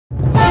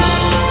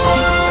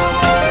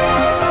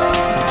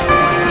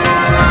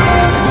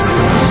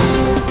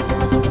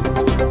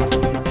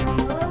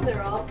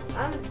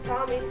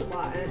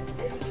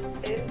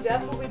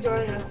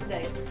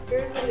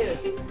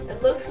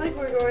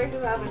going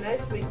to have a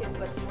nice weekend,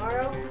 but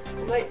tomorrow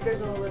it might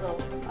drizzle a little.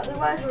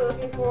 Otherwise, we're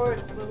looking forward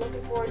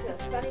to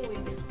a sunny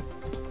weekend.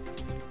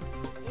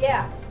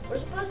 Yeah, we're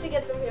supposed to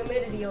get some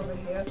humidity over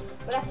here,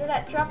 but after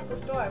that tropical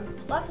storm,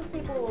 lots of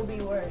people will be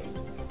worried.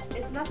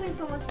 It's nothing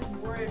so much as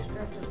worry or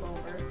stress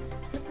over.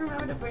 Just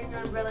remember to bring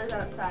your umbrellas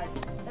outside.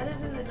 That is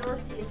in the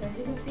northeast. As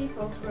you can see,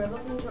 folks, we're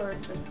looking for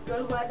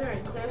good weather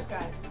and clear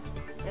skies.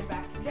 And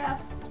back to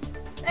Jeff.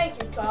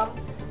 Thank you, Tom.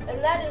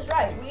 And that is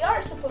right. We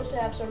are supposed to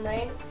have some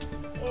rain,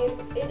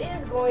 and it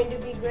is going to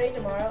be gray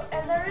tomorrow,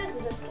 and there is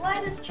the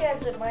slightest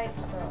chance it might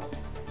snow.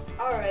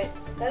 Alright,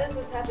 that is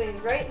what's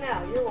happening right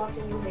now. You're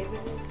watching New Haven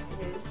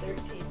News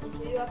 13. We'll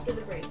see you after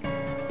the break.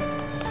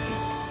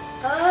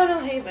 Hello,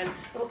 New Haven.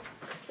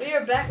 We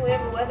are back and we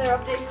have a weather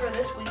update for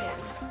this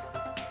weekend.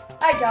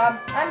 Hi Tom,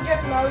 I'm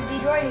Jeff and I will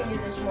be joining you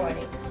this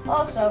morning.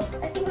 Also,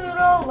 I think we would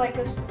all like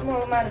a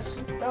small amount of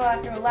snow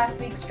after last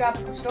week's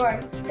tropical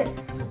storm.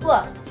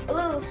 Plus, a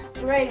little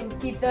rain would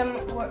keep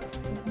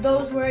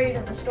those worried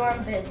of the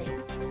storm busy.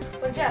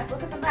 But Jeff,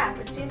 look at the map.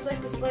 It seems like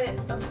there's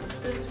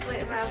a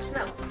slight amount of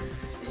snow.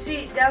 You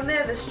see, down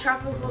there, this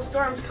tropical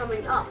storm's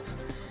coming up.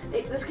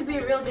 This could be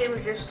a real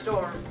dangerous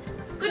storm.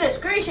 Goodness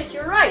gracious,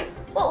 you're right.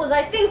 What was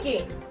I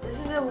thinking? This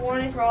is a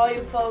warning for all you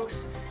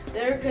folks.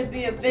 There could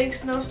be a big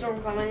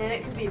snowstorm coming, and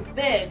it could be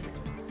big.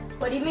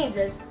 What he means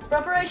is,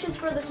 preparations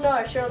for the snow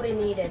are surely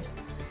needed.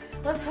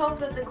 Let's hope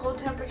that the cold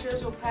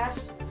temperatures will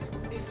pass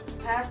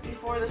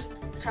before the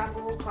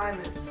tropical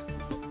climates.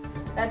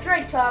 That's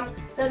right, Tom.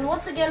 Then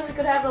once again we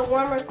could have a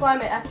warmer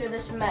climate after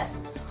this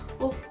mess.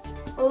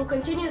 We'll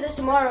continue this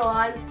tomorrow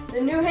on the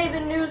New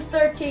Haven News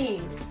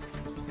 13.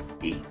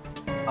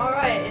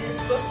 Alright, it is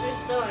supposed to be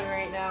snowing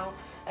right now.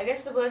 I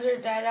guess the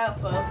blizzard died out,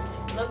 folks.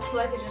 It looks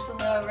like it's just a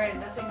little rain,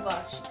 nothing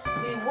much.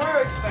 We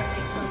were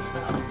expecting some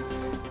snow.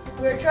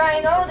 We're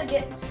trying all to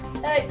get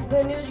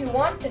the news you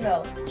want to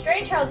know.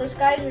 Strange how the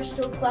skies are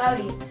still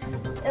cloudy,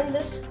 and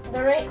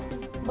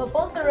but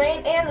both the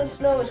rain and the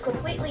snow is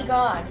completely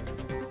gone.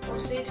 We'll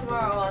see you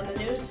tomorrow on the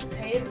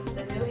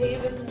New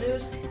Haven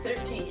News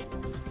 13.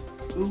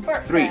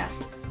 Spark 3. crack.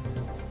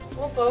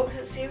 Well, folks,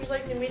 it seems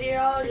like the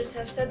meteorologists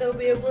have said there will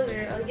be a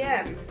blizzard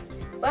again.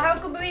 But how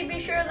could we be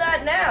sure of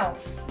that now?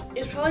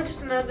 It's probably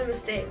just another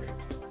mistake.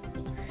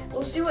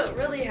 We'll see what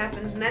really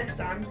happens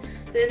next on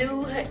the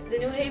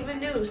New Haven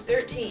News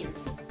 13.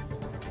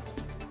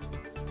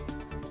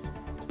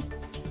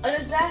 A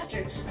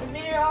disaster. The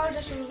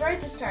meteorologist was right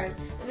this time.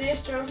 It may have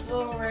stormed a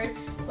little rain,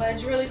 but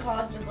it's really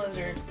caused a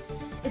blizzard.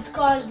 It's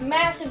caused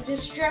massive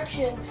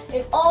destruction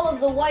in all of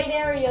the white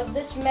area of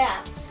this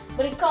map,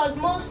 but it caused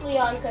mostly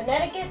on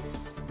Connecticut,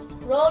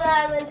 Rhode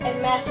Island,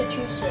 and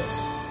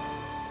Massachusetts.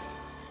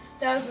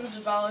 Thousands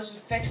of dollars in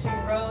fixing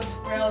roads,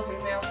 rails,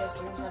 and mail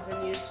systems have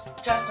been used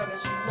just on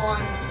this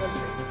one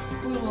blizzard.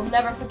 We will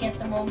never forget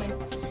the moment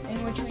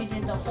in which we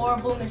did the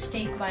horrible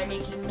mistake by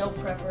making no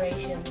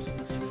preparations.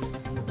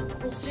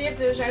 We'll see if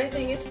there's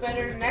anything it's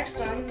better next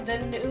on the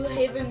New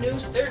Haven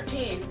News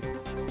 13.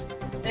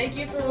 Thank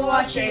you for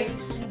watching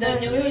the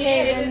New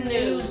Haven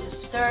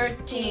News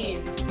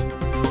 13.